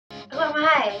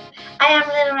Hi, I am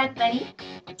Little Red Bunny.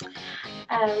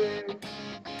 Um,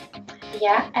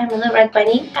 yeah, I'm a Little Red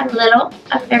Bunny. I'm little,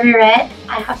 I'm very red,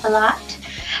 I have a lot,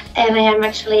 and I am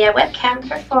actually a webcam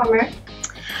performer.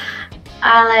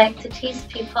 I like to tease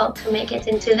people to make it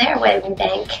into their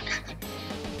WankBank.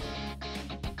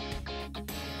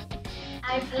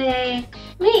 I play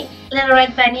me, Little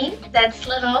Red Bunny, that's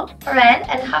little, red,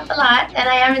 and have a lot, and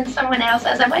I am in someone else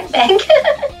as a WankBank.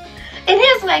 It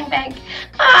is WankBank.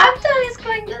 I'm totally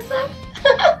screwing this up.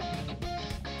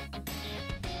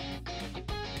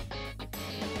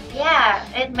 Yeah,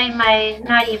 it made my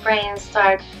naughty brain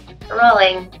start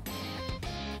rolling.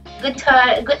 Good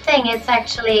thing it's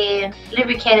actually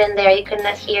lubricated in there. You could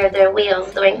not hear the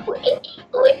wheels doing wee,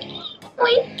 wee,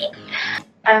 wee.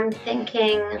 I'm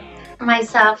thinking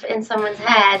myself in someone's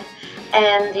head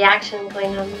and the action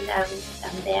going on down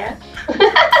there.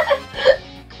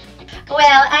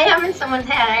 Well, I am in someone's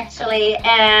head actually,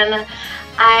 and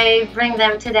I bring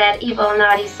them to that evil,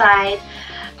 naughty side.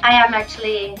 I am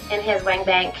actually in his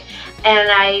WankBank, and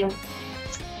I,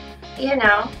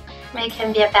 make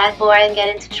him be a bad boy and get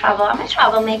into trouble. I'm a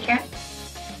troublemaker.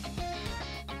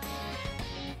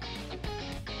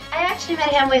 I actually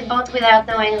met him without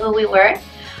knowing who we were.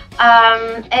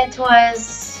 It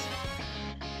was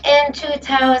in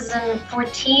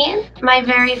 2014, my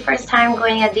very first time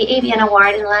going at the Avian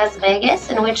Award in Las Vegas,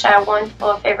 in which I won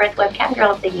for Favorite Webcam Girl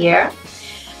of the Year.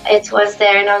 It was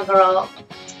their inaugural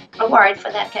award for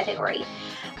that category.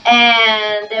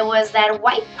 And there was that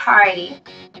white party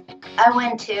I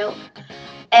went to,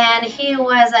 and he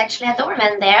was actually a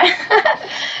doorman there.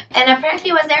 And apparently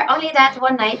he was there only that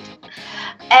one night.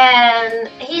 And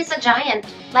he's a giant,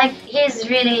 like he's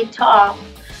really tall.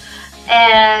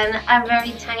 And I'm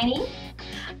very tiny,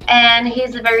 and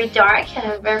he's very dark,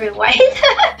 and I'm very white.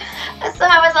 So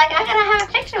I was like, I gotta have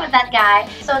a picture with that guy.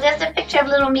 So there's the picture of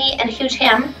little me and huge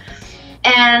him.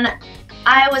 And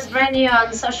I was brand new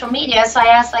on social media, so I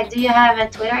asked, like, do you have a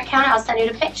Twitter account? I'll send you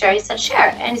the picture. He said, sure.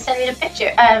 And he sent me the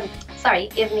picture.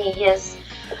 Give me his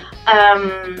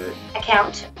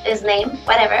account, his name,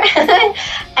 whatever.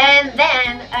 And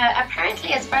then apparently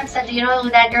his friend said, do you know who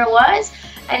that girl was?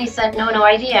 And he said, no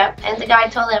idea. And the guy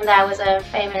told him that I was a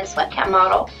famous webcam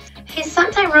model. He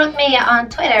sometime wrote me on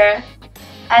Twitter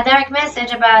a direct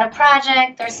message about a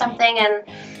project or something, and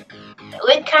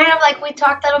it kind of like we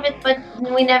talked a little bit, but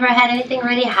we never had anything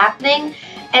really happening.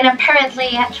 And apparently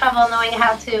he had trouble knowing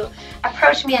how to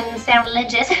approach me and sound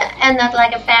legit and not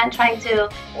like a fan trying to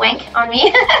wank on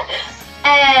me.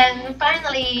 And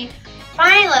finally,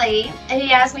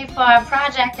 he asked me for a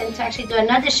project and to actually do an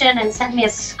audition and sent me a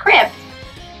script.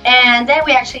 And then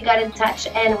we actually got in touch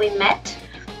and we met.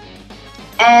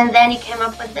 And then he came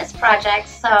up with this project.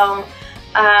 So,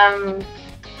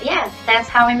 yeah, that's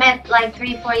how we met, like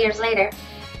 3-4 years later.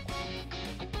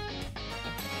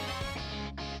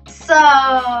 So,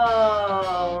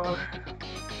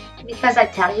 because I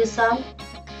tell you so?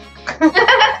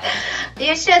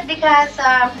 You should, because,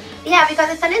 yeah,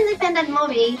 because it's an independent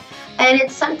movie and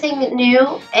it's something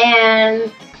new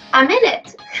and I'm in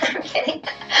it. I'm kidding.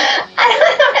 I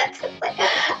don't know what to say.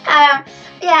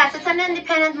 Yes, it's an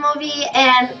independent movie,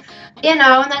 and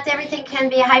not everything can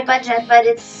be high budget, but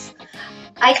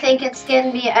I think it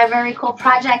can be a very cool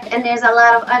project, and there's a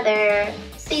lot of other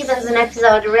seasons and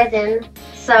episodes written.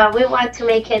 So we want to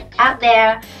make it out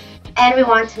there, and we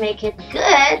want to make it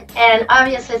good, and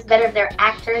obviously it's better if there are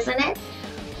actors in it.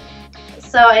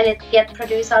 So, and it gets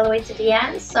produced all the way to the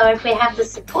end. So if we have the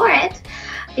support,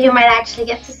 you might actually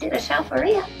get to see the show for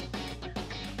real.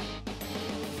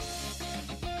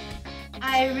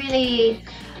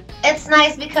 It's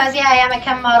nice because, yeah, I am a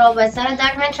cam model, but it's not a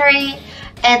documentary,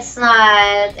 it's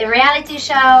not a reality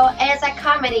show, it's a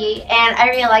comedy, and I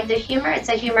really like the humor. It's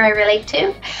a humor I relate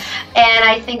to, and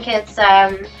I think it's,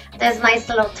 there's nice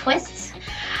little twists.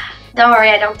 Don't worry,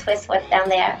 I don't twist what's down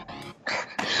there.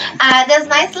 There's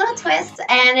nice little twists,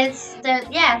 and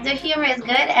the humor is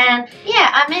good, and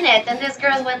yeah, I'm in it, and there's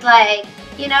girls with, like,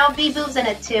 bee boobs in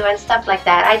it too and stuff like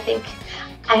that. I think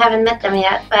I haven't met them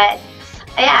yet, but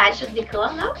yeah, it should be cool.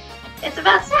 No, it's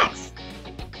about sex.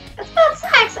 It's about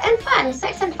sex and fun.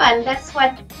 Sex and fun. That's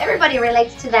what everybody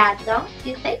relates to, that, don't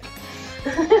you think?